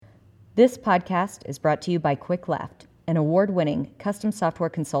This podcast is brought to you by QuickLeft, an award-winning custom software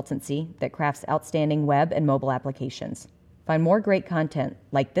consultancy that crafts outstanding web and mobile applications. Find more great content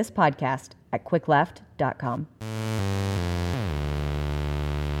like this podcast at quickleft.com.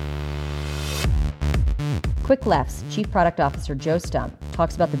 QuickLeft's Chief Product Officer Joe Stump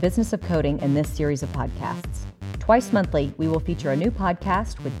talks about the business of coding in this series of podcasts. Twice monthly, we will feature a new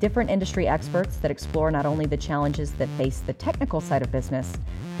podcast with different industry experts that explore not only the challenges that face the technical side of business,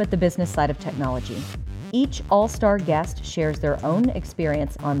 but the business side of technology. Each all-star guest shares their own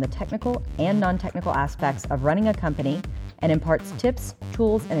experience on the technical and non-technical aspects of running a company and imparts tips,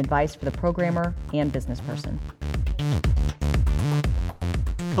 tools, and advice for the programmer and business person.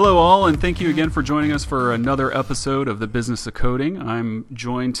 Hello all, and thank you again for joining us for another episode of The Business of Coding. I'm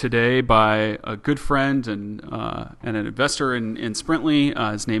joined today by a good friend and an investor in Sprintly.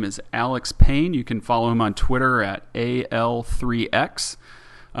 His name is Alex Payne. You can follow him on Twitter at AL3X.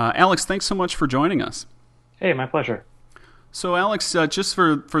 Alex, thanks so much for joining us. Hey, my pleasure. So Alex, just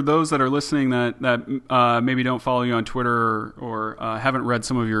for those that are listening that maybe don't follow you on Twitter or haven't read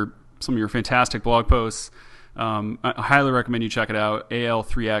some of your fantastic blog posts, I highly recommend you check it out,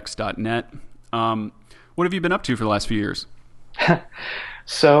 al3x.net. What have you been up to for the last few years?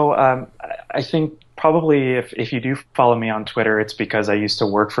 So I think probably if you do follow me on Twitter, it's because I used to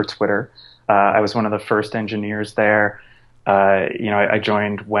work for Twitter. I was one of the first engineers there. I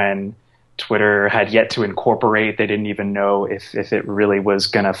joined when Twitter had yet to incorporate. They didn't even know if it really was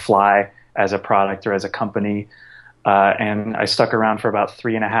going to fly as a product or as a company. And I stuck around for about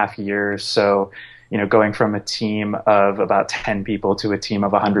 3.5 years. So going from a team of about 10 people to a team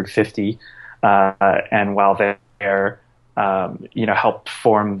of 150. And while there, helped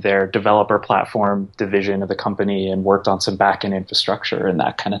form their developer platform division of the company and worked on some backend infrastructure and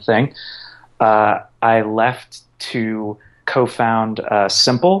that kind of thing. I left to co-found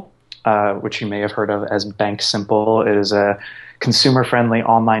Simple, which you may have heard of as Bank Simple. It is a consumer-friendly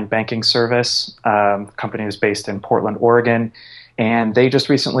online banking service. The company is based in Portland, Oregon. And they just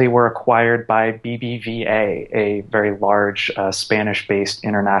recently were acquired by BBVA, a very large Spanish-based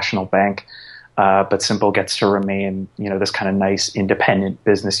international bank. But Simple gets to remain, this kind of nice independent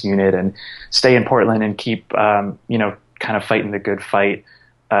business unit and stay in Portland and keep, kind of fighting the good fight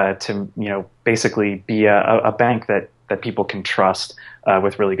to, basically be a bank that people can trust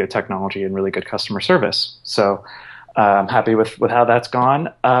with really good technology and really good customer service. So I'm happy with how that's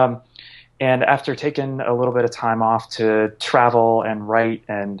gone. And after taking a little bit of time off to travel and write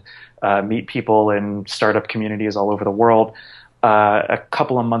and meet people in startup communities all over the world, a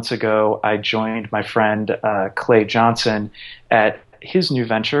couple of months ago, I joined my friend Clay Johnson at his new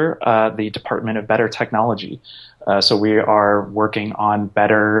venture, the Department of Better Technology. So we are working on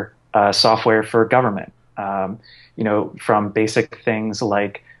better software for government, from basic things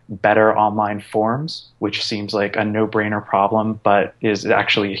like better online forms, which seems like a no-brainer problem, but is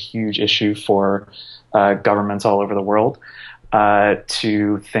actually a huge issue for governments all over the world,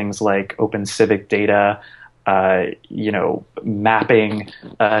 to things like open civic data, mapping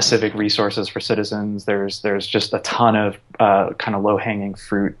civic resources for citizens. There's just a ton of kind of low-hanging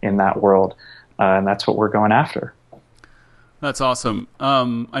fruit in that world, and that's what we're going after. That's awesome.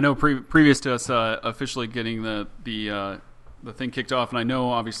 I know previous to us officially getting the thing kicked off, and I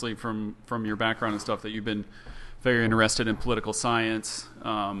know obviously from your background and stuff that you've been very interested in political science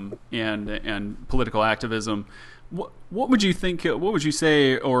and political activism. What would you think? What would you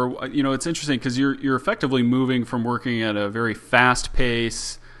say? Or it's interesting because you're effectively moving from working at a very fast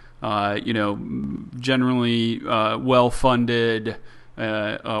pace, generally well-funded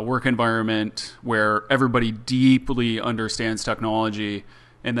work environment where everybody deeply understands technology,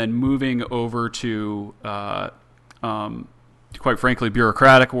 and then moving over to quite frankly,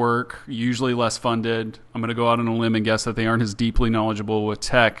 bureaucratic work, usually less funded. I'm going to go out on a limb and guess that they aren't as deeply knowledgeable with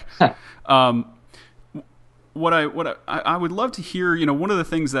tech. What I would love to hear, one of the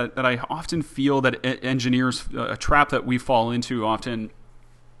things that I often feel that engineers, a trap that we fall into often,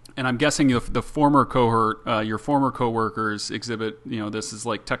 and I'm guessing the former cohort, your former coworkers exhibit, this is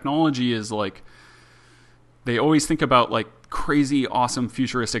like technology is like, they always think about like crazy, awesome,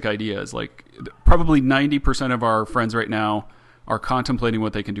 futuristic ideas. Like probably 90% of our friends right now are contemplating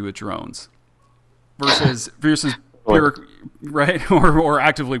what they can do with drones versus right? Or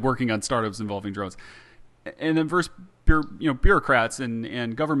actively working on startups involving drones. And then versus bureaucrats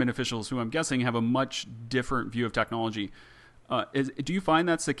and government officials who I'm guessing have a much different view of technology. Do you find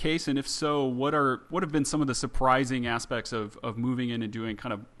that's the case? And if so, what have been some of the surprising aspects of moving in and doing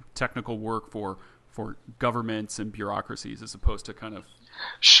kind of technical work for governments and bureaucracies as opposed to kind of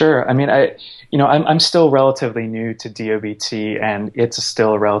Sure. I mean, I'm still relatively new to DOBT, and it's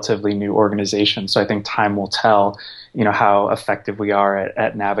still a relatively new organization. So I think time will tell, how effective we are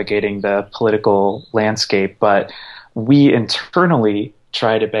at navigating the political landscape. But we internally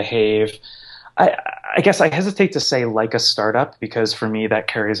try to behave. I guess I hesitate to say like a startup, because for me that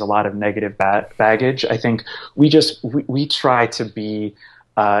carries a lot of negative baggage. I think we try to be,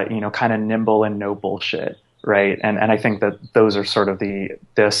 kind of nimble and no bullshit. Right. And I think that those are sort of the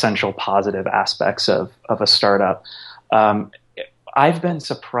essential positive aspects of a startup. I've been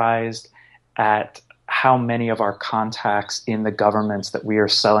surprised at how many of our contacts in the governments that we are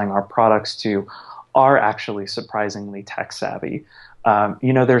selling our products to are actually surprisingly tech savvy.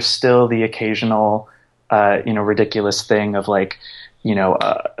 There's still the occasional, ridiculous thing of like,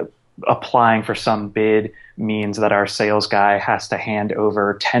 applying for some bid means that our sales guy has to hand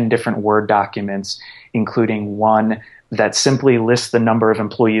over 10 different Word documents, including one that simply lists the number of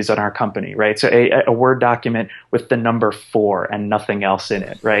employees in our company, right? So a Word document with the number 4 and nothing else in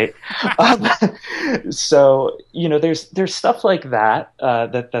it, right? So, there's stuff like that,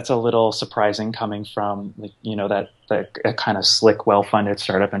 that's a little surprising coming from, that kind of slick, well-funded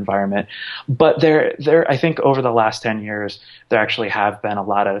startup environment. But there, I think over the last 10 years, there actually have been a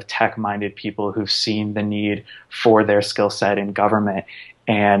lot of tech-minded people who've seen the need for their skill set in government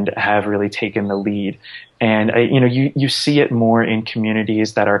and have really taken the lead. And you see it more in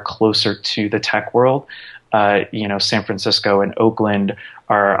communities that are closer to the tech world. San Francisco and Oakland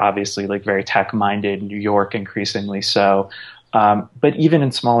are obviously like very tech-minded. New York increasingly so. But even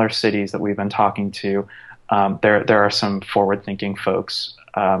in smaller cities that we've been talking to, there are some forward-thinking folks.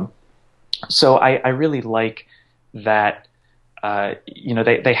 So I really like that.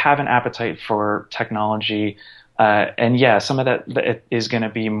 They have an appetite for technology. And yeah, some of that is going to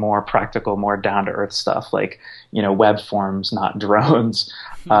be more practical, more down to earth stuff like, web forms, not drones.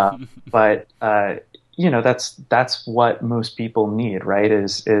 But that's what most people need, right?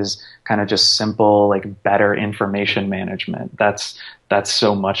 Is kind of just simple, like better information management. That's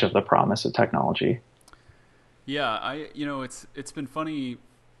so much of the promise of technology. Yeah, it's been funny.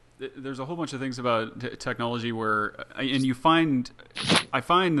 There's a whole bunch of things about technology where, and I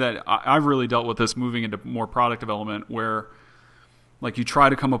find that I've really dealt with this moving into more product development, where like you try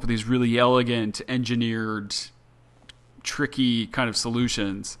to come up with these really elegant, engineered, tricky kind of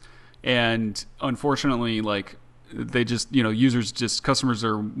solutions, and unfortunately, like they just, customers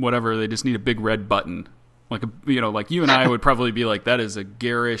or whatever, they just need a big red button, like like you and I would probably be like, that is a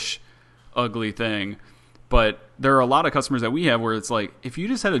garish, ugly thing. But there are a lot of customers that we have where it's like, if you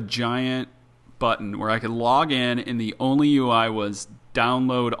just had a giant button where I could log in and the only UI was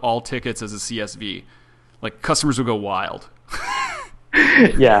download all tickets as a CSV, like customers would go wild.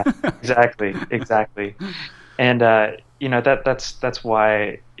 Yeah, exactly. And, that's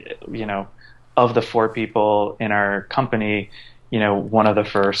why, of the 4 people in our company, one of the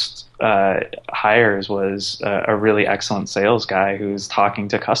first hires was a really excellent sales guy who's talking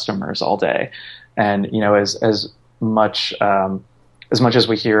to customers all day. And, as much as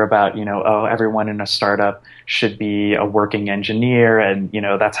we hear about, everyone in a startup should be a working engineer and,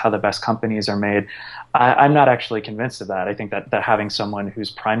 that's how the best companies are made. I'm not actually convinced of that. I think that having someone whose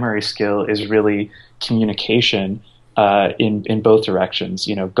primary skill is really communication in both directions,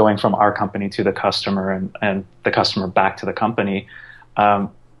 going from our company to the customer and the customer back to the company,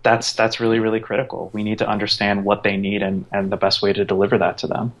 that's really, really critical. We need to understand what they need and the best way to deliver that to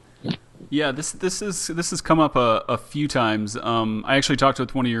them. Yeah, this has come up a few times. I actually talked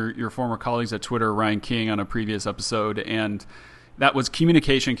with one of your former colleagues at Twitter, Ryan King, on a previous episode, and that was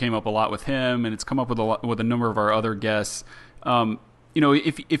communication came up a lot with him, and it's come up with a number of our other guests.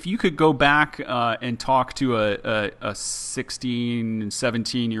 If you could go back and talk to a 16,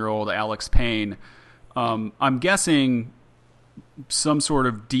 17-year-old Alex Payne, I'm guessing some sort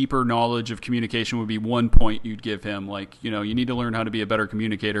of deeper knowledge of communication would be one point you'd give him. Like, you need to learn how to be a better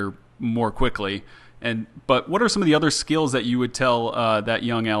communicator more quickly. But what are some of the other skills that you would tell that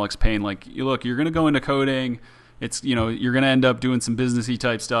young Alex Payne? Like, look, you're going to go into coding. It's, you're going to end up doing some businessy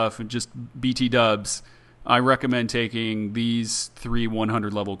type stuff and just BT dubs. I recommend taking these 3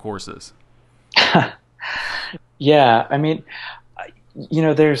 100 level courses. Yeah. I mean,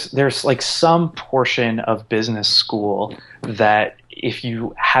 there's like some portion of business school that if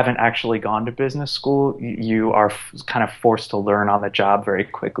you haven't actually gone to business school, you are kind of forced to learn on the job very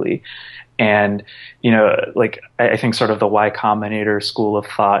quickly. And, I think sort of the Y Combinator school of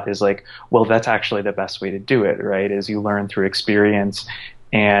thought is like, well, that's actually the best way to do it, right? Is you learn through experience,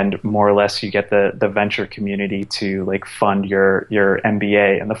 and more or less you get the venture community to like fund your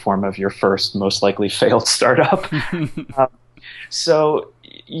MBA in the form of your first most likely failed startup. So,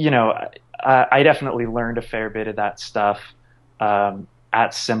 I definitely learned a fair bit of that stuff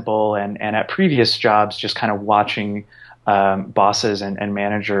at Simple and at previous jobs, just kind of watching bosses and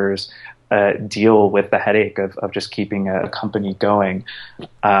managers deal with the headache of just keeping a company going.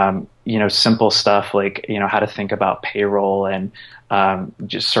 Simple stuff like, how to think about payroll and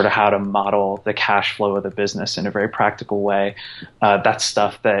just sort of how to model the cash flow of the business in a very practical way. That's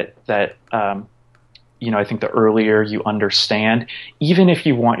stuff that I think the earlier you understand, even if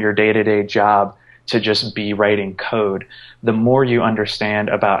you want your day-to-day job to just be writing code, the more you understand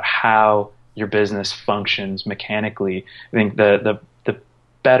about how your business functions mechanically, I think the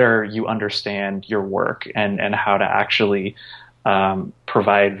better you understand your work and how to actually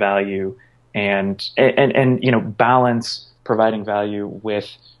provide value and balance providing value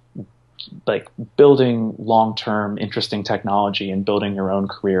with like building long-term interesting technology and building your own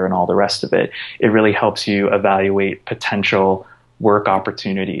career and all the rest of it. It really helps you evaluate potential work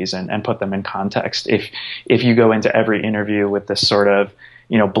opportunities and put them in context. If you go into every interview with this sort of,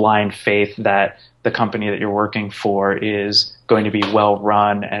 blind faith that the company that you're working for is going to be well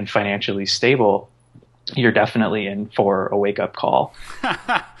run and financially stable, you're definitely in for a wake-up call.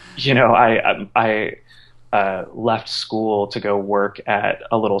 I left school to go work at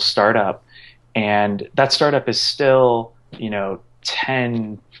a little startup, and that startup is still,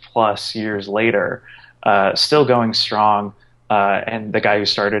 10 plus years later, still going strong. And the guy who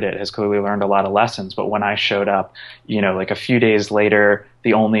started it has clearly learned a lot of lessons. But when I showed up, like a few days later,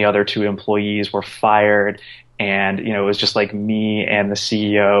 the only other 2 employees were fired. And, it was just like me and the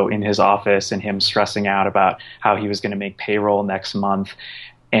CEO in his office and him stressing out about how he was going to make payroll next month.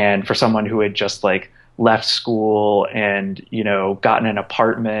 And for someone who had just like left school and, gotten an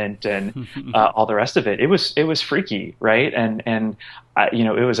apartment and all the rest of it, it was freaky. Right. And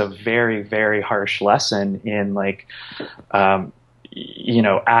it was a very, very harsh lesson in like,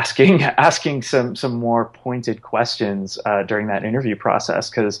 asking some more pointed questions during that interview process.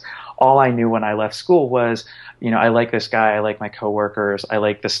 Because all I knew when I left school was, I like this guy, I like my coworkers, I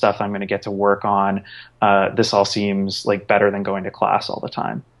like the stuff I'm going to get to work on. This all seems like better than going to class all the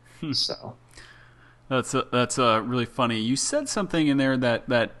time. So that's really funny. You said something in there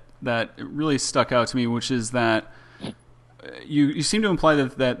that really stuck out to me, which is that you seem to imply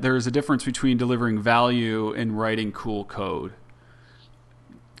that there is a difference between delivering value and writing cool code.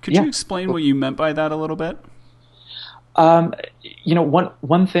 Could you explain what you meant by that a little bit?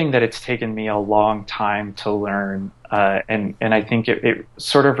 One thing that it's taken me a long time to learn, and I think it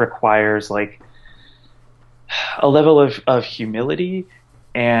sort of requires like a level of humility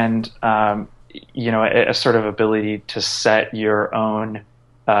and a sort of ability to set your own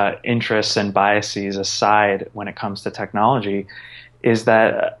interests and biases aside when it comes to technology, is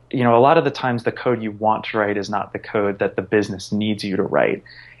that a lot of the times the code you want to write is not the code that the business needs you to write.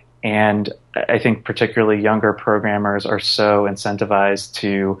 And I think particularly younger programmers are so incentivized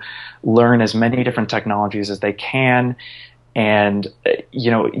to learn as many different technologies as they can. And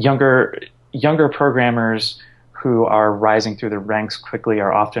younger programmers who are rising through the ranks quickly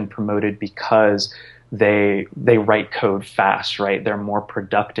are often promoted because they write code fast, right? They're more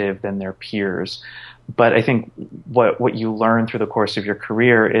productive than their peers. But I think what you learn through the course of your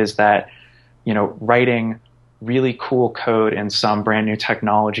career is that, writing really cool code and some brand new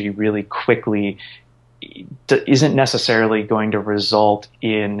technology really quickly isn't necessarily going to result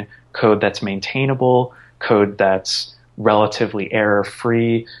in code that's maintainable, code that's relatively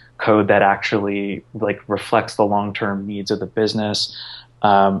error-free, code that actually like reflects the long-term needs of the business.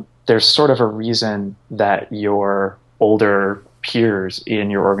 There's sort of a reason that your older peers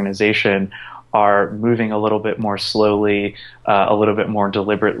in your organization are moving a little bit more slowly, a little bit more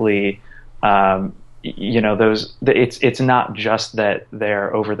deliberately. It's not just that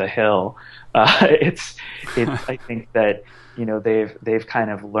they're over the hill. It's I think that they've kind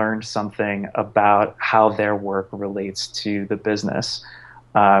of learned something about how their work relates to the business.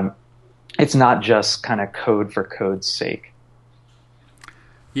 It's not just kind of code for code's sake.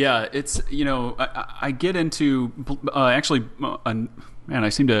 Yeah, it's I get into man, I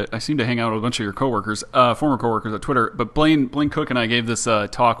seem to hang out with a bunch of your coworkers, former coworkers at Twitter. But Blaine Cook and I gave this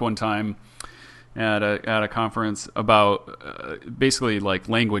talk one time at a conference about basically like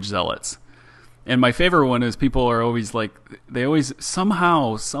language zealots. And my favorite one is people are always like, they always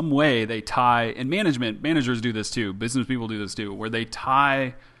somehow, some way they tie, and managers do this too, business people do this too, where they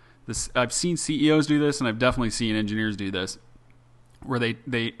tie this. I've seen CEOs do this, and I've definitely seen engineers do this, where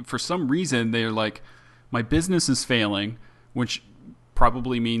they for some reason they're like, my business is failing, which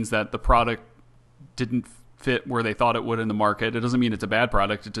probably means that the product didn't fit where they thought it would in the market. It doesn't mean it's a bad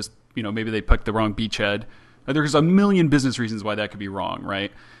product. It just, maybe they picked the wrong beachhead. There's a million business reasons why that could be wrong,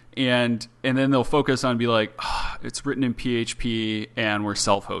 right? And then they'll focus on be like, it's written in PHP and we're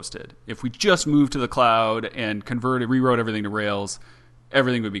self-hosted. If we just moved to the cloud and rewrote everything to Rails,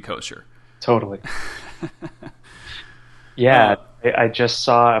 everything would be kosher. Totally. Yeah, I just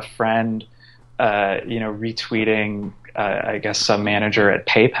saw a friend, retweeting, I guess, some manager at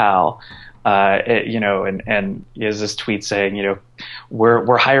PayPal, and he has this tweet saying,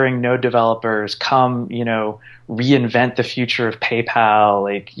 we're hiring Node developers. Come, reinvent the future of PayPal.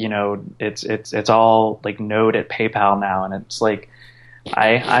 Like, it's all like Node at PayPal now, and it's like,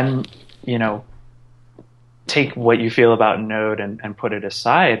 I'm, take what you feel about Node and put it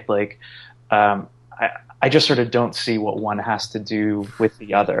aside. Like, I just sort of don't see what one has to do with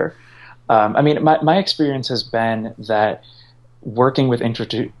the other. My experience has been that working with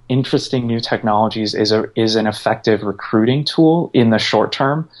interesting new technologies is an effective recruiting tool in the short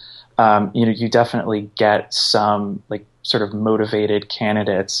term. You definitely get some like sort of motivated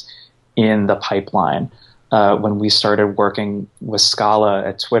candidates in the pipeline. When we started working with Scala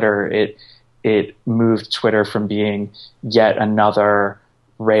at Twitter, it moved Twitter from being yet another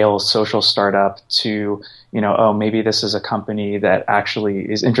Rails social startup to, maybe this is a company that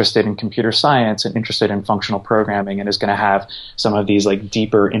actually is interested in computer science and interested in functional programming and is going to have some of these like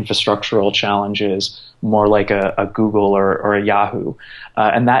deeper infrastructural challenges, more like a Google or a Yahoo.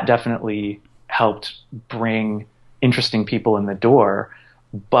 And that definitely helped bring interesting people in the door.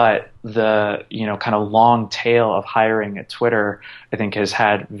 But the, kind of long tail of hiring at Twitter, I think, has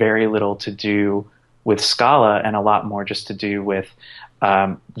had very little to do with Scala and a lot more just to do with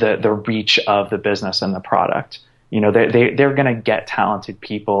the reach of the business and the product. They're going to get talented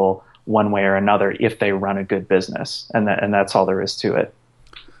people one way or another if they run a good business, and that's all there is to it.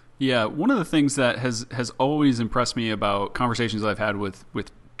 Yeah, one of the things that has always impressed me about conversations I've had with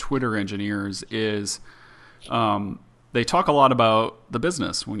Twitter engineers is they talk a lot about the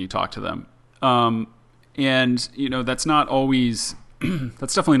business when you talk to them, and that's not always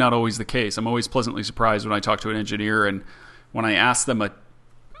that's definitely not always the case. I'm always pleasantly surprised when I talk to an engineer and when I ask them a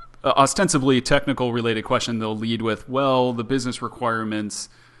ostensibly technical related question, they'll lead with, well, the business requirements,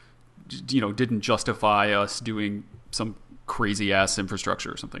 didn't justify us doing some crazy ass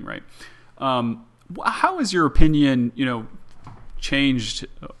infrastructure or something, right? How has your opinion, changed?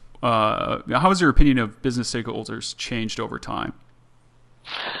 How has your opinion of business stakeholders changed over time?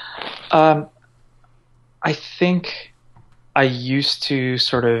 I think I used to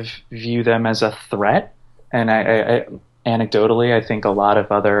sort of view them as a threat, and I anecdotally, I think a lot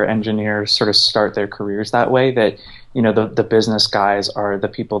of other engineers sort of start their careers that way, that, the business guys are the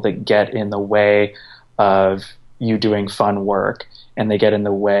people that get in the way of you doing fun work, and they get in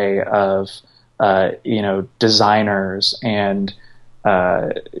the way of, designers, and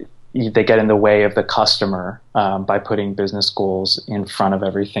they get in the way of the customer by putting business goals in front of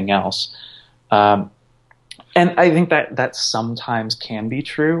everything else. And I think that sometimes can be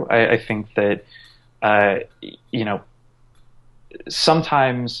true. I think that,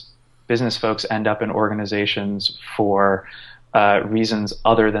 sometimes business folks end up in organizations for reasons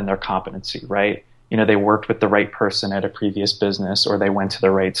other than their competency, right? They worked with the right person at a previous business, or they went to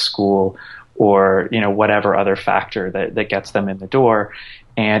the right school, or, whatever other factor that gets them in the door.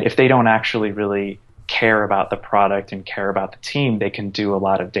 And if they don't actually really care about the product and care about the team, they can do a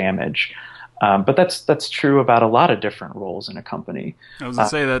lot of damage. But that's true about a lot of different roles in a company. I was going to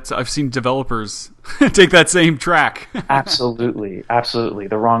say that I've seen developers take that same track. Absolutely.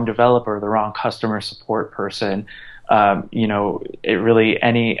 The wrong developer, the wrong customer support person. It really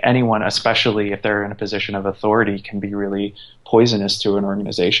anyone, especially if they're in a position of authority, can be really poisonous to an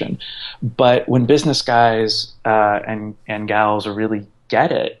organization. But when business guys and gals really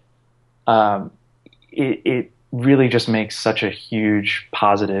get it, it really just makes such a huge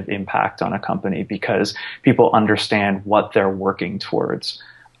positive impact on a company, because people understand what they're working towards.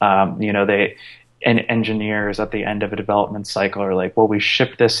 Engineers at the end of a development cycle are like, well, we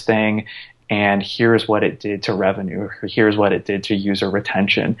shipped this thing and here's what it did to revenue, or here's what it did to user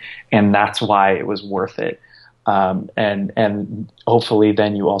retention, and that's why it was worth it. And hopefully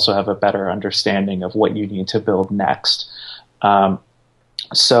then you also have a better understanding of what you need to build next.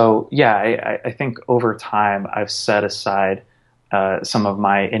 So yeah, I think over time I've set aside some of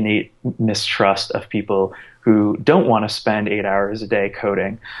my innate mistrust of people who don't want to spend 8 hours a day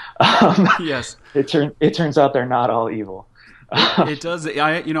coding. Yes, it turns out they're not all evil. It does.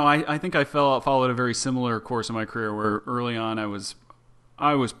 I think I followed a very similar course in my career, where early on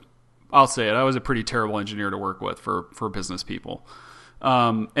I'll say it, I was a pretty terrible engineer to work with for business people,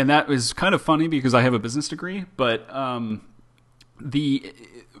 and that was kind of funny because I have a business degree, but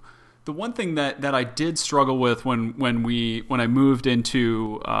The one thing that I did struggle with when I moved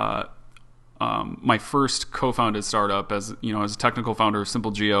into my first co-founded startup as a technical founder of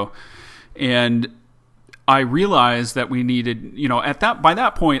Simple Geo, and I realized that we needed, by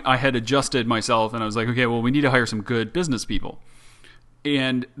that point I had adjusted myself and I was like, okay, well, we need to hire some good business people.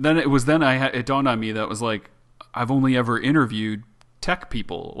 And then it dawned on me that it was like, I've only ever interviewed tech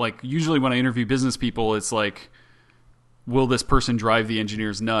people. Like usually when I interview business people, it's like, will this person drive the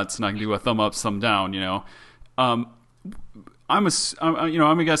engineers nuts? And I can do a thumb up, thumb down, I'm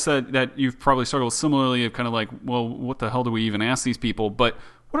a guess that you've probably struggled similarly of kind of like, well, what the hell do we even ask these people? But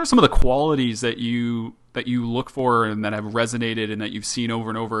what are some of the qualities that you look for and that have resonated and that you've seen over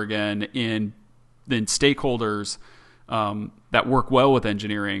and over again in stakeholders that work well with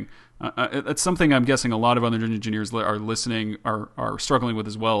engineering? That's something I'm guessing a lot of other engineers are listening are struggling with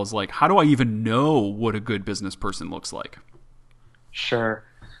as well, is like, how do I even know what a good business person looks like? Sure.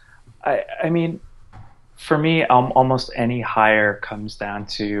 I mean, for me, almost any hire comes down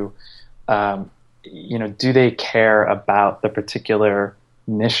to, do they care about the particular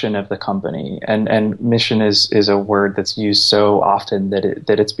mission of the company? And mission is a word that's used so often that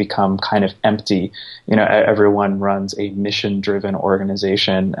it's become kind of empty. Everyone runs a mission-driven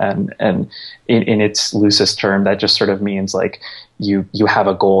organization, and in its loosest term, that just sort of means like you have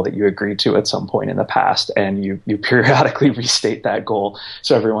a goal that you agreed to at some point in the past, and you periodically restate that goal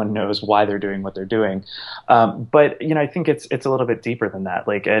so everyone knows why they're doing what they're doing. But I think it's a little bit deeper than that.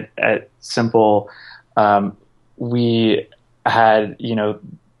 Like at Simple, we had,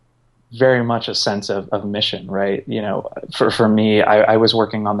 very much a sense of mission, right? For me, I was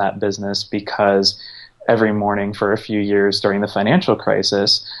working on that business because every morning for a few years during the financial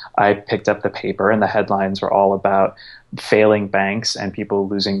crisis, I picked up the paper and the headlines were all about failing banks and people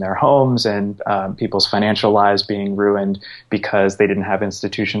losing their homes and people's financial lives being ruined because they didn't have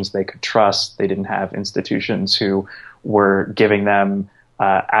institutions they could trust. They didn't have institutions who were giving them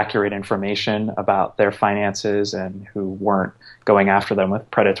accurate information about their finances and who weren't going after them with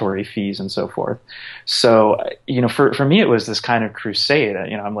predatory fees and so forth. So, for me, it was this kind of crusade.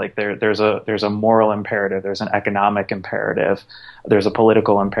 I'm like, there's a moral imperative, there's an economic imperative, there's a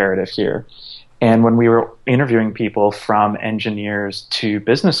political imperative here. And when we were interviewing people from engineers to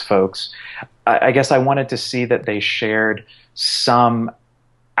business folks, I guess I wanted to see that they shared some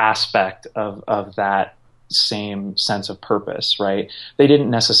aspect of that same sense of purpose, right? They didn't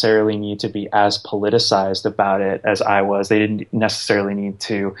necessarily need to be as politicized about it as I was. They didn't necessarily need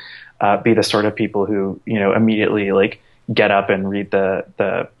to be the sort of people who, immediately like get up and read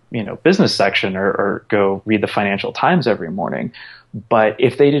the business section or go read the Financial Times every morning. But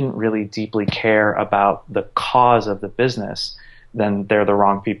if they didn't really deeply care about the cause of the business, then they're the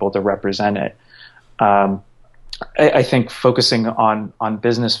wrong people to represent it. I think focusing on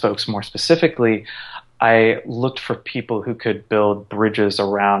business folks more specifically, I looked for people who could build bridges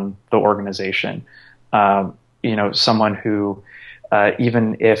around the organization. Someone who,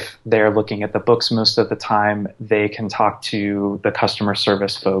 even if they're looking at the books most of the time, they can talk to the customer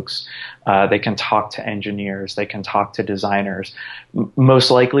service folks. They can talk to engineers. They can talk to designers.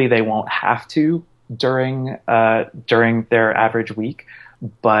 Most likely, they won't have to during their average week,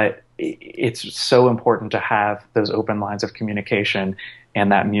 but it's so important to have those open lines of communication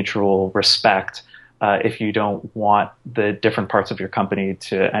and that mutual respect. If you don't want the different parts of your company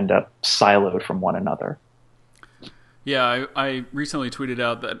to end up siloed from one another. Yeah, I recently tweeted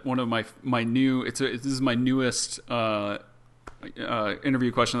out that one of my new this is my newest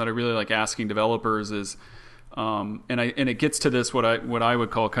interview question that I really like asking developers is, and it gets to this what I would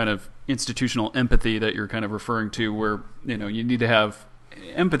call kind of institutional empathy that you're kind of referring to, where you need to have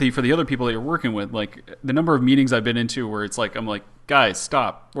empathy for the other people that you're working with. Like the number of meetings I've been into where it's like, I'm like, guys,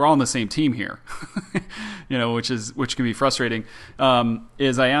 stop. We're all on the same team here, which can be frustrating.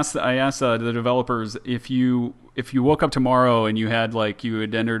 Is I asked the developers, if you woke up tomorrow and you had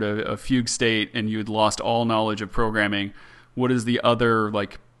entered a fugue state and you had lost all knowledge of programming, what is the other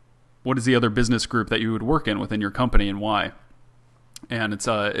business group that you would work in within your company and why? And it's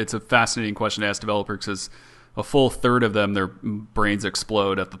a fascinating question to ask developers because a full third of them, their brains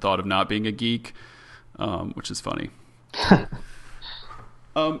explode at the thought of not being a geek, which is funny.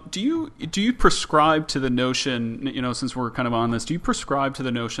 Do you prescribe to the notion, since we're kind of on this, do you prescribe to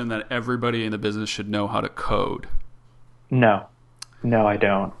the notion that everybody in the business should know how to code? No, I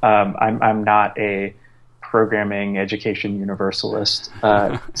don't. I'm not a programming education universalist.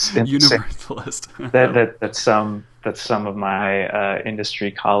 Universalist. that some of my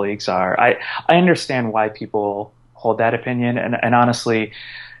industry colleagues are. I understand why people hold that opinion, and honestly,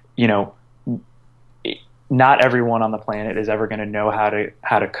 not everyone on the planet is ever going to know how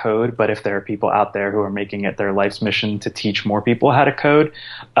to code, but if there are people out there who are making it their life's mission to teach more people how to code,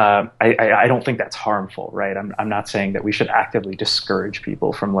 I don't think that's harmful, right? I'm not saying that we should actively discourage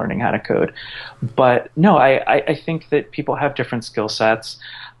people from learning how to code, but no, I think that people have different skill sets.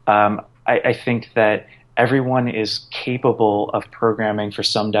 I think that everyone is capable of programming for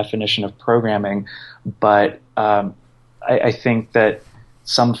some definition of programming, but I think that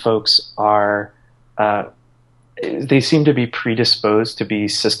some folks are they seem to be predisposed to be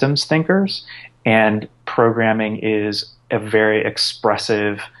systems thinkers, and programming is a very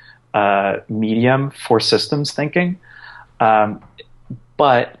expressive medium for systems thinking.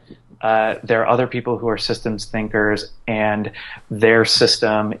 But there are other people who are systems thinkers, and their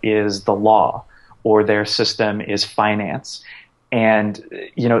system is the law, or their system is finance. And,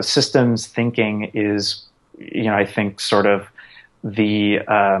 systems thinking is, I think sort of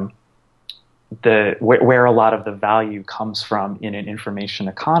where a lot of the value comes from in an information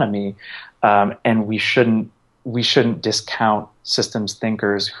economy, and we shouldn't discount systems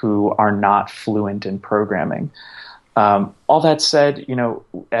thinkers who are not fluent in programming. All that said,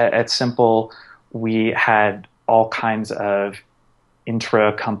 at Simple, we had all kinds of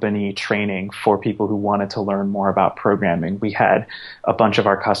intra-company training for people who wanted to learn more about programming. We had a bunch of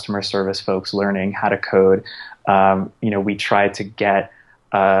our customer service folks learning how to code. We tried to get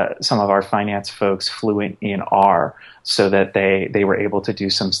some of our finance folks fluent in R so that they were able to do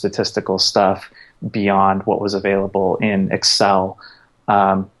some statistical stuff beyond what was available in Excel.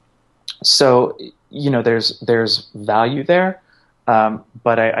 So, there's value there,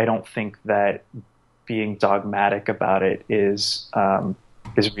 but I don't think that being dogmatic about it is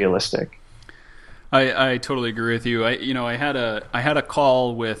realistic. I totally agree with you. I had a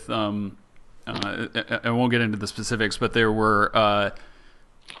call with I won't get into the specifics, but there were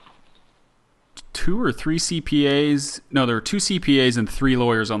 2 or 3 CPAs. No, there were 2 CPAs and 3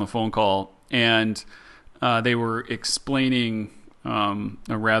 lawyers on the phone call, and they were explaining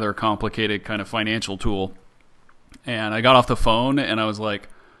a rather complicated kind of financial tool. And I got off the phone and I was like,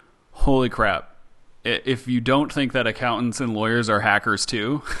 holy crap. If you don't think that accountants and lawyers are hackers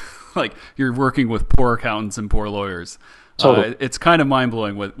too, like you're working with poor accountants and poor lawyers. Totally. It's kind of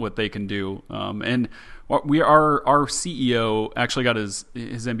mind-blowing what they can do. And our CEO actually got his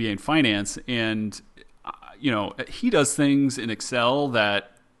MBA in finance, and he does things in Excel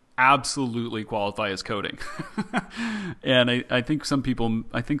that absolutely qualify as coding. And I think some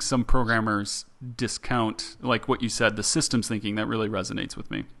programmers discount, like what you said, the systems thinking. That really resonates with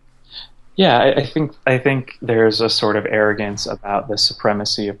me. Yeah, I think there's a sort of arrogance about the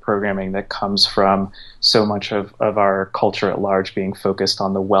supremacy of programming that comes from so much of our culture at large being focused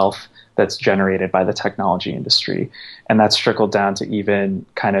on the wealth that's generated by the technology industry. And that's trickled down to even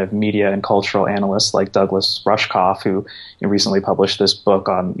kind of media and cultural analysts like Douglas Rushkoff, who recently published this book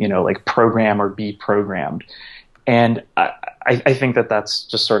on, like program or be programmed. And I think that that's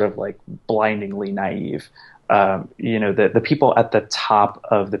just sort of like blindingly naive. The people at the top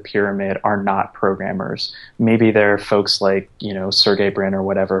of the pyramid are not programmers. Maybe they're folks like, Sergey Brin or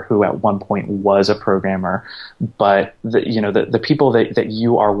whatever, who at one point was a programmer. But the people that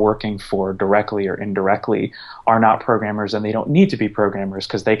you are working for directly or indirectly are not programmers, and they don't need to be programmers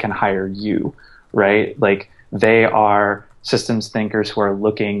because they can hire you, right? Like they are systems thinkers who are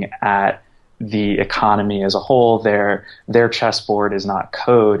looking at the economy as a whole. Their chessboard is not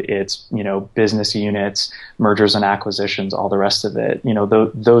code. It's, business units, mergers and acquisitions, all the rest of it.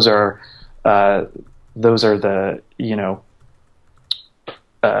 Those are the, you'll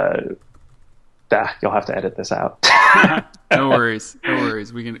have to edit this out. No worries.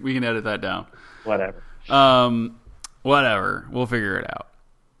 We can edit that down. Whatever. Whatever. We'll figure it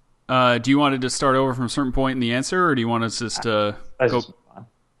out. Do you want to just start over from a certain point in the answer, or do you want us just to go? Just move on.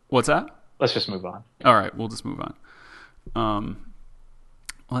 What's that? Let's just move on. All right, we'll just move on.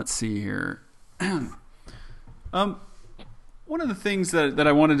 Let's see here. One of the things that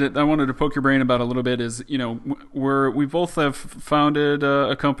I wanted to poke your brain about a little bit is, we both have founded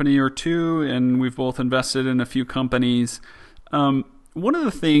a company or two, and we've both invested in a few companies. One of the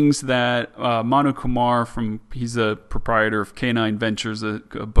things that Manu Kumar, he's a proprietor of K9 Ventures, a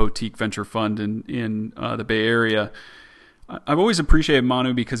boutique venture fund in the Bay Area. I've always appreciated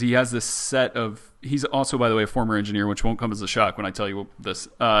Manu because he has this set of, he's also, by the way, a former engineer, which won't come as a shock when I tell you this.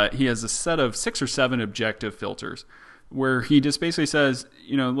 He has a set of 6 or 7 objective filters where he just basically says,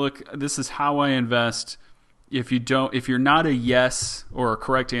 look, this is how I invest. If you're not a yes or a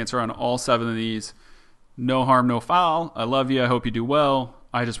correct answer on all 7 of these, no harm, no foul. I love you. I hope you do well.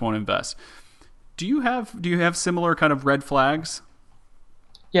 I just won't invest. Do you have similar kind of red flags?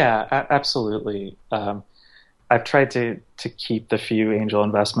 Yeah, absolutely. I've tried to keep the few angel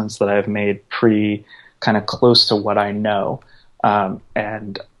investments that I've made pretty kind of close to what I know.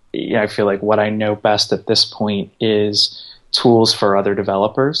 And I feel like what I know best at this point is tools for other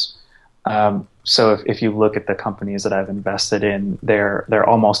developers. So if you look at the companies that I've invested in, they're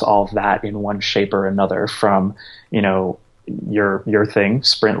almost all of that in one shape or another. From your thing,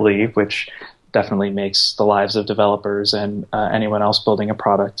 Sprintly, which definitely makes the lives of developers and anyone else building a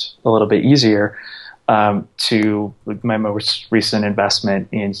product a little bit easier, to my most recent investment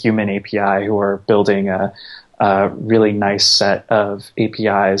in Human API, who are building a really nice set of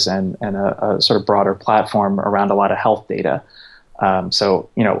APIs and a sort of broader platform around a lot of health data. So,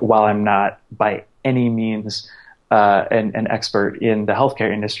 while I'm not by any means an expert in the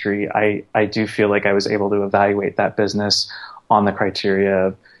healthcare industry, I do feel like I was able to evaluate that business on the criteria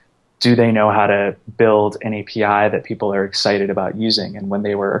of, do they know how to build an API that people are excited about using? And when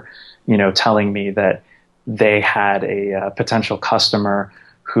they were, telling me that they had a potential customer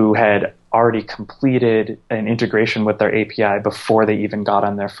who had already completed an integration with their API before they even got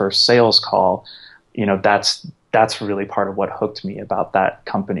on their first sales call, that's really part of what hooked me about that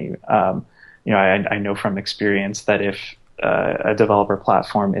company. I know from experience that if a developer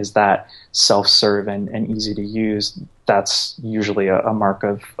platform is that self-serve and easy to use, that's usually a mark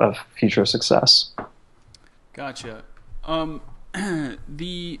of future success. Gotcha.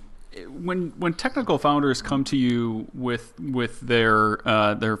 When technical founders come to you with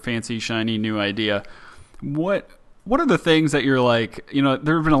their fancy shiny new idea, what are the things that you're like?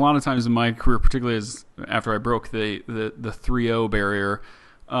 There have been a lot of times in my career, particularly as after I broke the 3.0 barrier,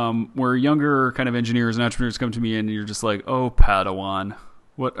 where younger kind of engineers and entrepreneurs come to me and you're just like, "Oh, Padawan,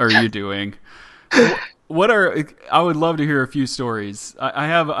 what are you doing?" I would love to hear a few stories. I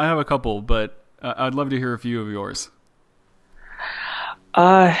have a couple, but I'd love to hear a few of yours.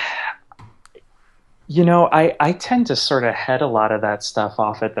 I tend to sort of head a lot of that stuff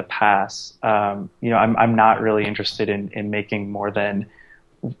off at the pass. I'm not really interested in making more than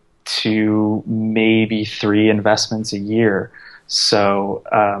 2, maybe 3 investments a year. So,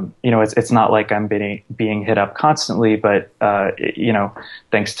 it's not like I'm being hit up constantly, but,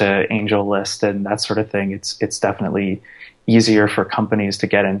 thanks to AngelList and that sort of thing, it's definitely easier for companies to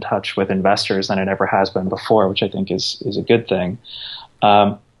get in touch with investors than it ever has been before, which I think is a good thing.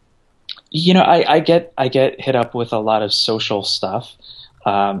 I get hit up with a lot of social stuff,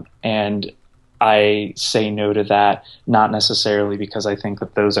 and I say no to that, not necessarily because I think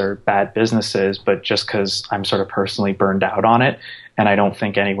that those are bad businesses, but just because I'm sort of personally burned out on it, and I don't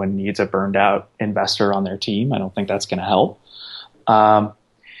think anyone needs a burned out investor on their team. I don't think that's going to help. I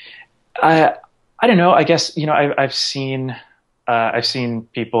don't know. I guess I've seen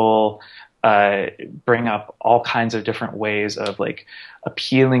people bring up all kinds of different ways of like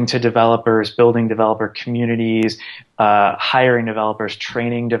appealing to developers, building developer communities, hiring developers,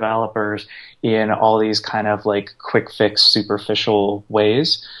 training developers in all these kind of like quick fix, superficial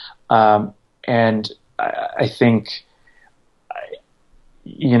ways. And I think,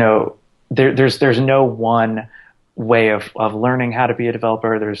 there's no one way of learning how to be a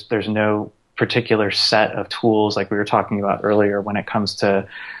developer. There's no particular set of tools like we were talking about earlier when it comes to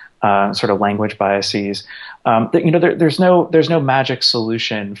sort of language biases. There's no magic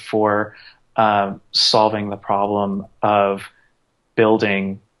solution for solving the problem of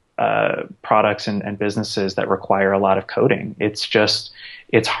building products and businesses that require a lot of coding.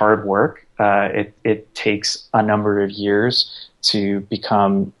 It's hard work. It takes a number of years to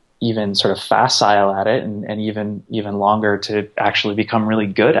become even sort of facile at it, and even longer to actually become really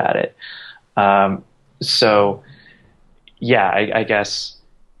good at it. So yeah, I guess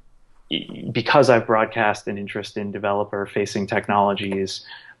because I've broadcast an interest in developer-facing technologies,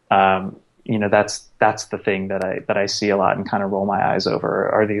 that's the thing that I see a lot and kind of roll my eyes over,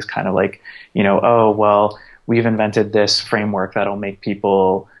 are these kind of like, oh, well, we've invented this framework that'll make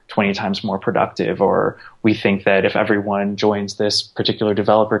people 20 times more productive, or we think that if everyone joins this particular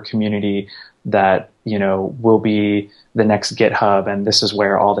developer community, that, will be the next GitHub, and this is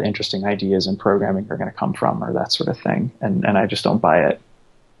where all the interesting ideas in programming are going to come from, or that sort of thing. And I just don't buy it.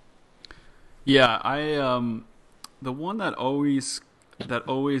 Yeah, the one that always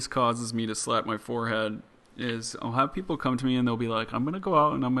causes me to slap my forehead is I'll have people come to me and they'll be like, I'm going to go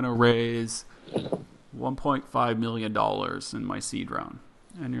out and I'm going to raise $1.5 million in my seed round.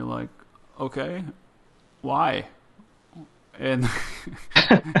 And you're like, okay, why? And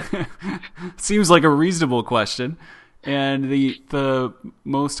seems like a reasonable question. And the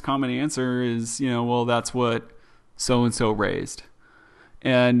most common answer is, well, that's what so-and-so raised.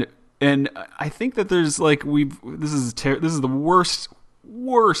 And I think that there's like, this is the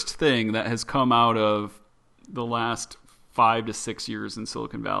worst thing that has come out of the last 5 to 6 years in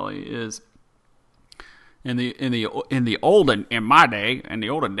Silicon Valley is in the olden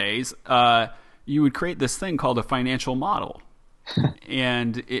days, you would create this thing called a financial model,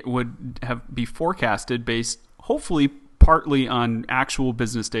 and it would be forecasted based, hopefully, partly on actual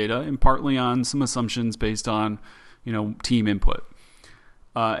business data and partly on some assumptions based on, team input.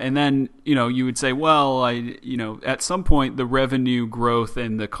 And then, you would say, well, at some point the revenue growth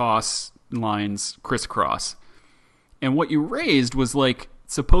and the cost lines crisscross. And what you raised was like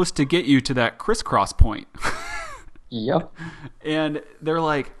supposed to get you to that crisscross point. Yep. And they're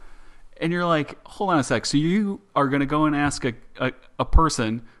like, and you're like, hold on a sec. So you are going to go and ask a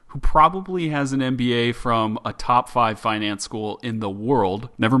person who probably has an MBA from a top 5 finance school in the world,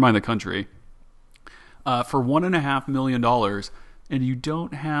 never mind the country, for $1.5 million, and you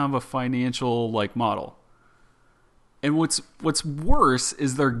don't have a financial model. And what's worse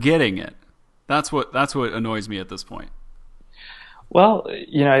is they're getting it. That's what annoys me at this point. Well,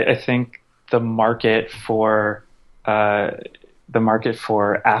 I think the market for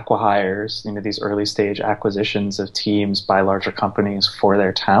acqui-hires, these early stage acquisitions of teams by larger companies for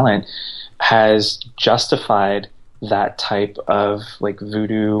their talent, has justified that type of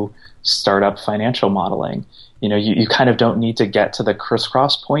voodoo startup financial modeling. You kind of don't need to get to the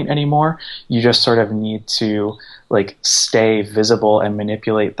crisscross point anymore. You just sort of need to stay visible and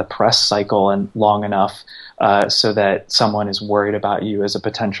manipulate the press cycle and long enough so that someone is worried about you as a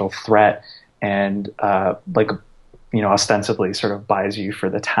potential threat and ostensibly sort of buys you for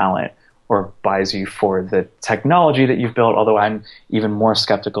the talent or buys you for the technology that you've built. Although I'm even more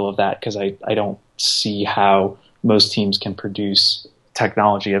skeptical of that because I don't see how most teams can produce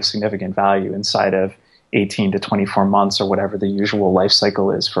technology of significant value inside of 18 to 24 months or whatever the usual life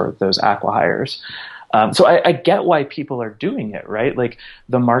cycle is for those acqui-hires. So I get why people are doing it, right?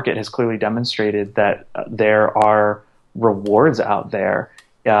 The market has clearly demonstrated that there are rewards out there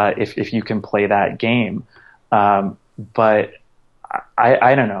if you can play that game. But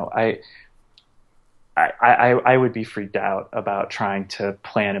I don't know. I would be freaked out about trying to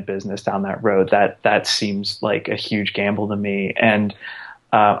plan a business down that road. That seems like a huge gamble to me. And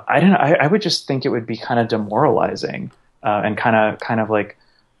I don't know. I would just think it would be kind of demoralizing and kind of like,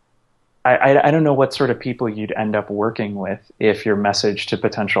 I don't know what sort of people you'd end up working with if your message to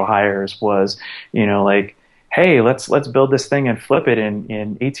potential hires was, hey, let's build this thing and flip it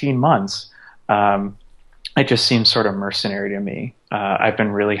in 18 months. It just seems sort of mercenary to me. I've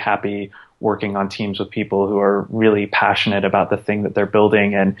been really happy working on teams with people who are really passionate about the thing that they're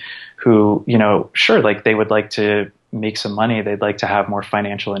building and who, sure, they would like to make some money. They'd like to have more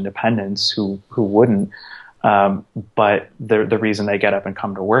financial independence. Who wouldn't? But the reason they get up and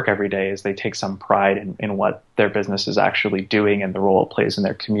come to work every day is they take some pride in what their business is actually doing and the role it plays in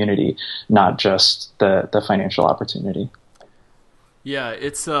their community, not just the financial opportunity. Yeah,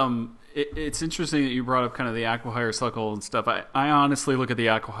 it's interesting that you brought up kind of the acqui-hire cycle and stuff. I honestly look at the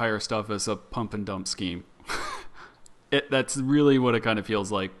acqui-hire stuff as a pump and dump scheme. That's really what it kind of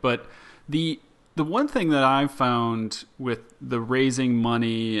feels like. But the one thing that I've found with the raising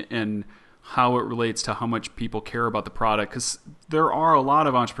money and how it relates to how much people care about the product, because there are a lot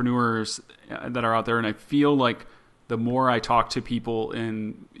of entrepreneurs that are out there, and I feel like the more I talk to people,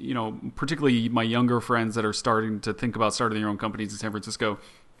 and particularly my younger friends that are starting to think about starting their own companies in San Francisco,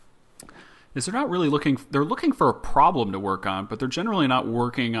 is they're not really they're looking for a problem to work on, but they're generally not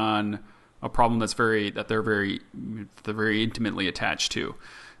working on a problem that they're very intimately attached to.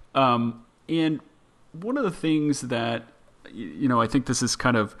 And one of the things that I think this is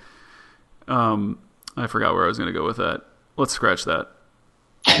kind of I forgot where I was going to go with that. Let's scratch that.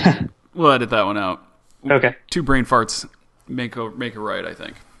 We'll edit that one out. Okay. 2 brain farts make a right, I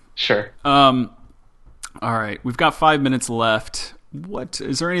think. Sure. All right. We've got 5 minutes left.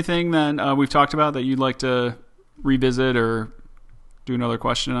 Is there anything that we've talked about that you'd like to revisit or do another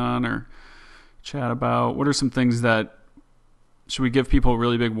question on or chat about? What are some things that should we give people a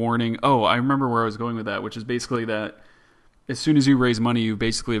really big warning? Oh, I remember where I was going with that, which is basically that as soon as you raise money, you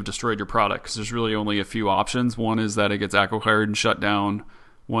basically have destroyed your product because there's really only a few options. One is that it gets acquired and shut down.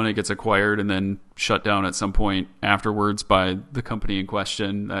 One, it gets acquired and then shut down at some point afterwards by the company in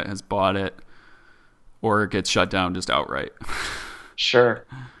question that has bought it, or it gets shut down just outright. Sure.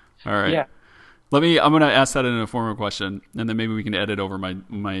 All right. Yeah. I'm going to ask that in a formal question, and then maybe we can edit over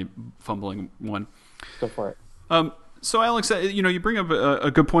my fumbling one. Go for it. So Alex, you bring up a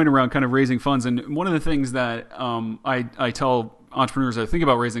good point around kind of raising funds, and one of the things that I tell entrepreneurs that think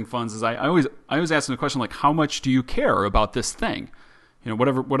about raising funds is I always ask them the question like, how much do you care about this thing,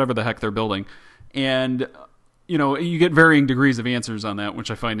 whatever the heck they're building, and you get varying degrees of answers on that,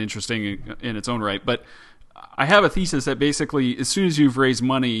 which I find interesting in its own right. But I have a thesis that basically, as soon as you've raised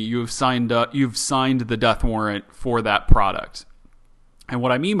money, you've signed the death warrant for that product. And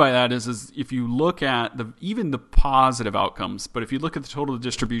what I mean by that is if you look at even the positive outcomes, but if you look at the total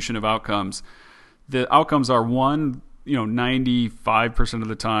distribution of outcomes, the outcomes are 95% of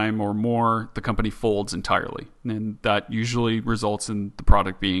the time or more, the company folds entirely. And that usually results in the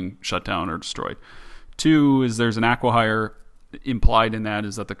product being shut down or destroyed. 2 is there's an acqui-hire. Implied in that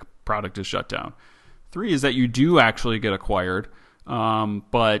is that the product is shut down. 3 is that you do actually get acquired.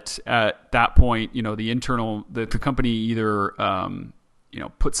 But at that point, the company either,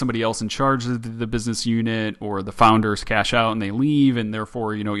 put somebody else in charge of the business unit, or the founders cash out and they leave, and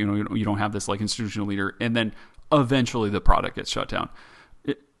therefore, you don't have this like institutional leader, and then eventually the product gets shut down.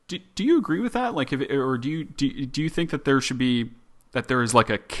 Do you agree with that? Like, or do you think that there is like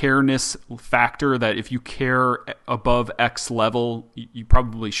a careness factor, that if you care above X level, you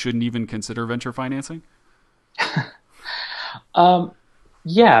probably shouldn't even consider venture financing?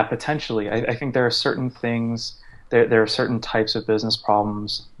 Yeah, potentially. I think there are certain things, there are certain types of business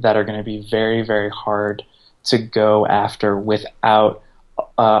problems that are going to be very, very hard to go after without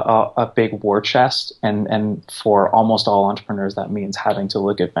a big war chest. And for almost all entrepreneurs, that means having to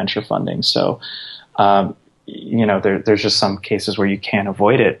look at venture funding. So, there's just some cases where you can't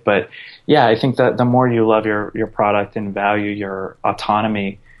avoid it. But yeah, I think that the more you love your product and value your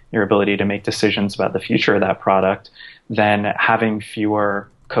autonomy, your ability to make decisions about the future of that product, then having fewer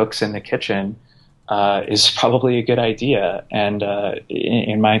cooks in the kitchen is probably a good idea. And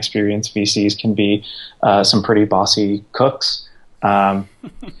in my experience, VCs can be some pretty bossy cooks. But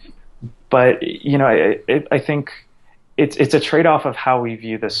I think it's a trade-off of how we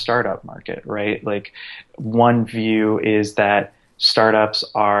view the startup market, right? Like, one view is that startups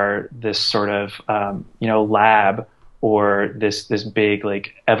are this sort of lab, or this big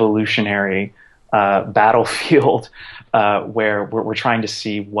like evolutionary battlefield where we're trying to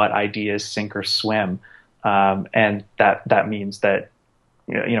see what ideas sink or swim, and that means that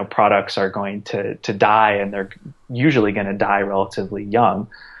products are going to die, and they're usually going to die relatively young.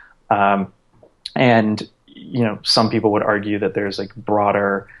 And some people would argue that there's like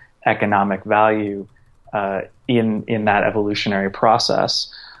broader economic value in that evolutionary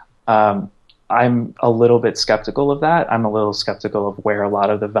process. I'm a little bit skeptical of that. I'm a little skeptical of where a lot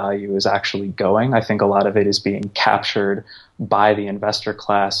of the value is actually going. I think a lot of it is being captured by the investor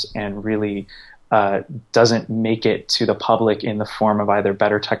class and really doesn't make it to the public in the form of either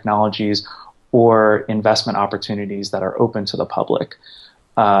better technologies or investment opportunities that are open to the public.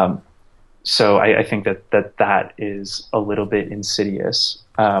 So I think that is a little bit insidious.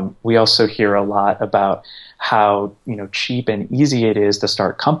 We also hear a lot about how cheap and easy it is to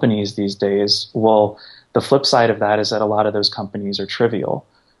start companies these days. Well, the flip side of that is that a lot of those companies are trivial.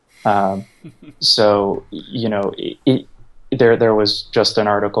 So there was just an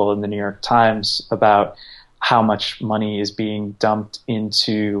article in the New York Times about how much money is being dumped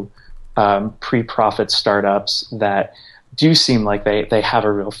into pre-profit startups that do seem like they have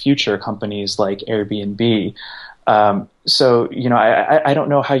a real future, companies like Airbnb. So I don't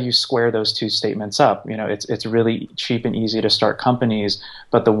know how you square those two statements up. It's really cheap and easy to start companies,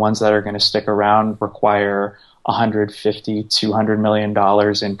 but the ones that are going to stick around require $150, $200 million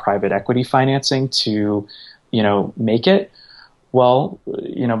in private equity financing to, make it. Well,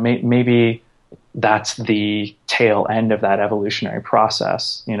 maybe that's the tail end of that evolutionary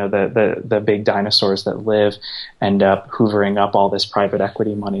process. The big dinosaurs that live end up hoovering up all this private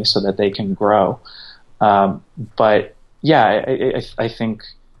equity money so that they can grow. But yeah, I think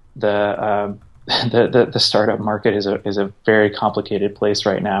the startup market is a very complicated place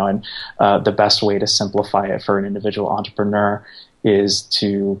right now, and the best way to simplify it for an individual entrepreneur is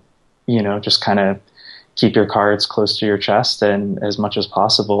to just kind of keep your cards close to your chest, and as much as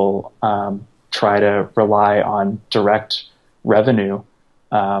possible try to rely on direct revenue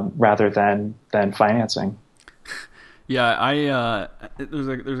rather than financing. Yeah,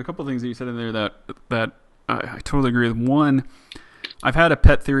 there's a couple of things that you said in there that I totally agree with. One, I've had a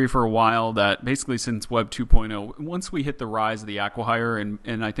pet theory for a while that basically since Web 2.0, once we hit the rise of the acqui-hire,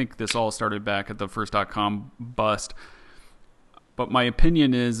 and I think this all started back at the first .com bust, but my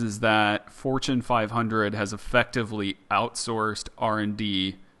opinion is that Fortune 500 has effectively outsourced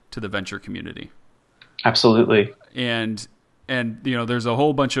R&D to the venture community. Absolutely. And there's a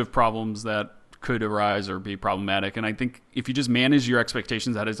whole bunch of problems that could arise or be problematic. And I think if you just manage your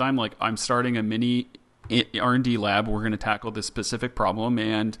expectations ahead of time, like, I'm starting a mini R&D lab, we're going to tackle this specific problem,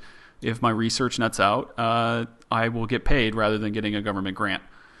 and if my research nuts out, I will get paid rather than getting a government grant.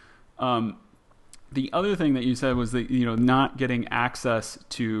 The other thing that you said was that, not getting access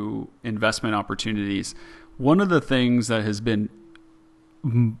to investment opportunities. One of the things that has been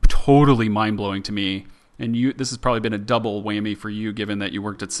totally mind-blowing to me, and this has probably been a double whammy for you, given that you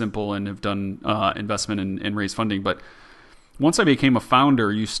worked at Simple and have done investment and raised funding. But once I became a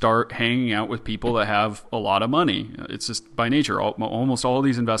founder, you start hanging out with people that have a lot of money. It's just by nature. Almost all of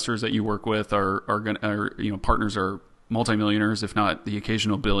these investors that you work with are partners are multimillionaires, if not the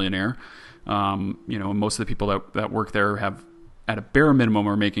occasional billionaire. Most of the people that work there have, at a bare minimum,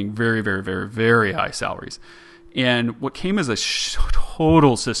 are making very, very, very, very high salaries. And what came as a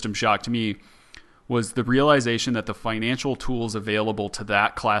total system shock to me was the realization that the financial tools available to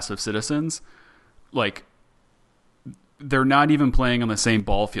that class of citizens, like, they're not even playing on the same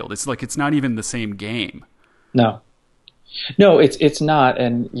ball field. It's like, it's not even the same game. No, it's not.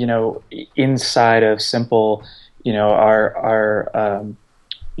 And, inside of Simple, our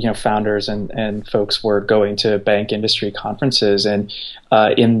founders and folks were going to bank industry conferences, and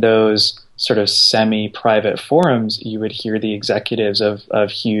in those sort of semi-private forums, you would hear the executives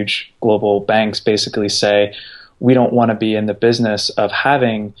of huge global banks basically say, we don't want to be in the business of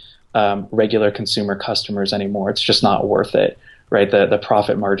having regular consumer customers anymore. It's just not worth it, right? The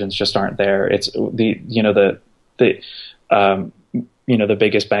profit margins just aren't there. It's the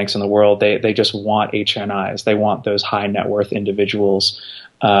biggest banks in the world, they just want HNIs. They want those high net worth individuals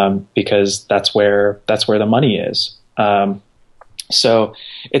because that's where the money is. So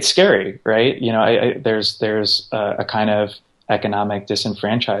it's scary, right? There's a kind of economic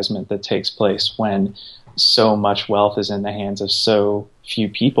disenfranchisement that takes place when so much wealth is in the hands of so few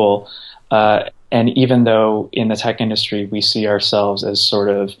people. And even though in the tech industry we see ourselves as sort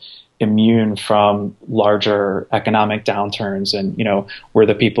of immune from larger economic downturns, and we're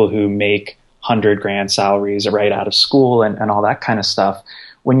the people who make $100,000 salaries right out of school and all that kind of stuff.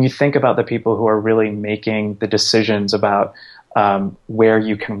 When you think about the people who are really making the decisions about where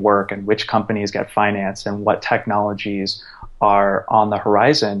you can work and which companies get financed and what technologies are on the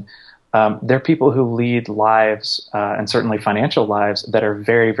horizon, they're people who lead lives and certainly financial lives that are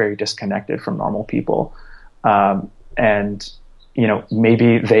very, very disconnected from normal people. And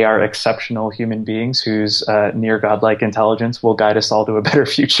maybe they are exceptional human beings whose near godlike intelligence will guide us all to a better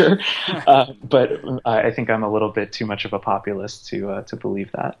future. But I think I'm a little bit too much of a populist to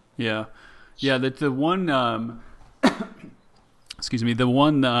believe that. Yeah. The one, excuse me, the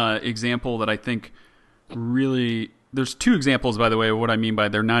one example that I think really, there's two examples, by the way, of what I mean by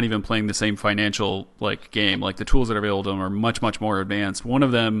they're not even playing the same financial game. Like, the tools that are available to them are much, much more advanced. One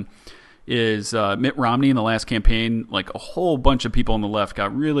of them is Mitt Romney in the last campaign. Like, a whole bunch of people on the left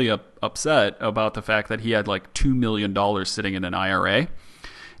got really upset about the fact that he had like $2 million sitting in an IRA.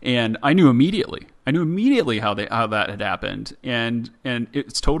 And I knew immediately how that had happened. And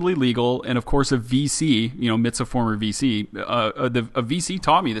it's totally legal. And of course, a VC, Mitt's a former VC, a VC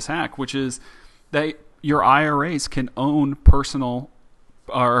taught me this hack, which is that your IRAs can own personal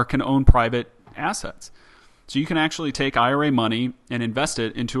or can own private assets. So you can actually take IRA money and invest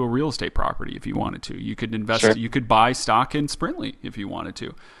it into a real estate property if you wanted to. You could invest, sure. You could buy stock in Sprintly if you wanted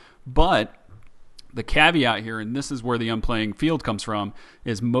to. But the caveat here, and this is where the unplaying field comes from,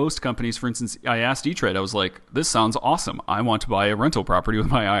 is most companies, for instance, I asked E-Trade, I was like, this sounds awesome. I want to buy a rental property with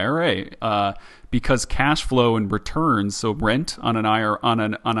my IRA because cash flow and returns, so rent on an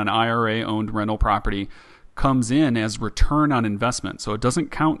IRA-owned rental property comes in as return on investment. So it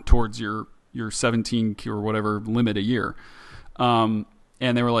doesn't count towards your 17 or whatever limit a year. And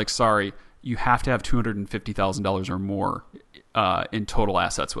they were like, sorry, you have to have $250,000 or more in total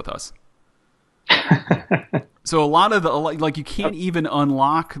assets with us. So a lot of you can't even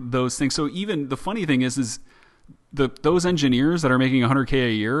unlock those things. So even the funny thing is those engineers that are making $100K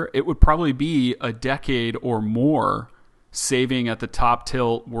a year, it would probably be a decade or more saving at the top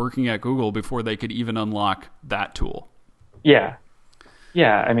tilt working at Google before they could even unlock that tool. Yeah.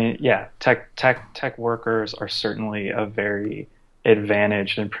 I mean, tech workers are certainly a very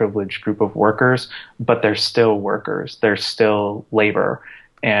advantaged and privileged group of workers, but they're still workers. They're still labor.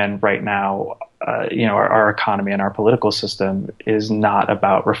 And right now, our economy and our political system is not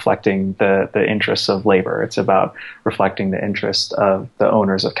about reflecting the interests of labor. It's about reflecting the interests of the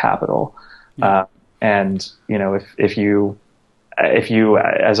owners of capital. Yeah. And if you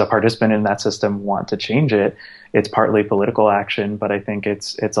as a participant in that system want to change it, it's partly political action, but I think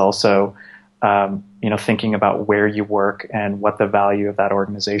it's also thinking about where you work and what the value of that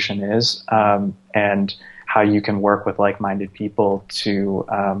organization is, and how you can work with like-minded people to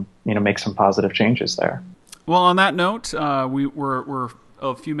make some positive changes there. Well, on that note, we're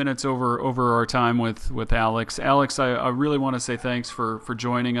a few minutes over our time with Alex. Alex, I really want to say thanks for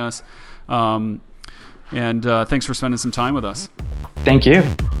joining us. And thanks for spending some time with us. Thank you.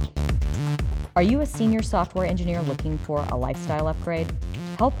 Are you a senior software engineer looking for a lifestyle upgrade?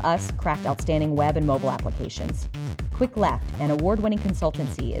 Help us craft outstanding web and mobile applications. Quick Left, an award-winning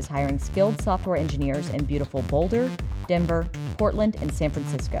consultancy, is hiring skilled software engineers in beautiful Boulder, Denver, Portland, and San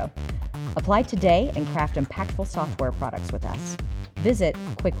Francisco. Apply today and craft impactful software products with us. Visit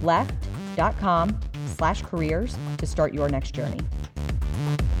quickleft.com/careers to start your next journey.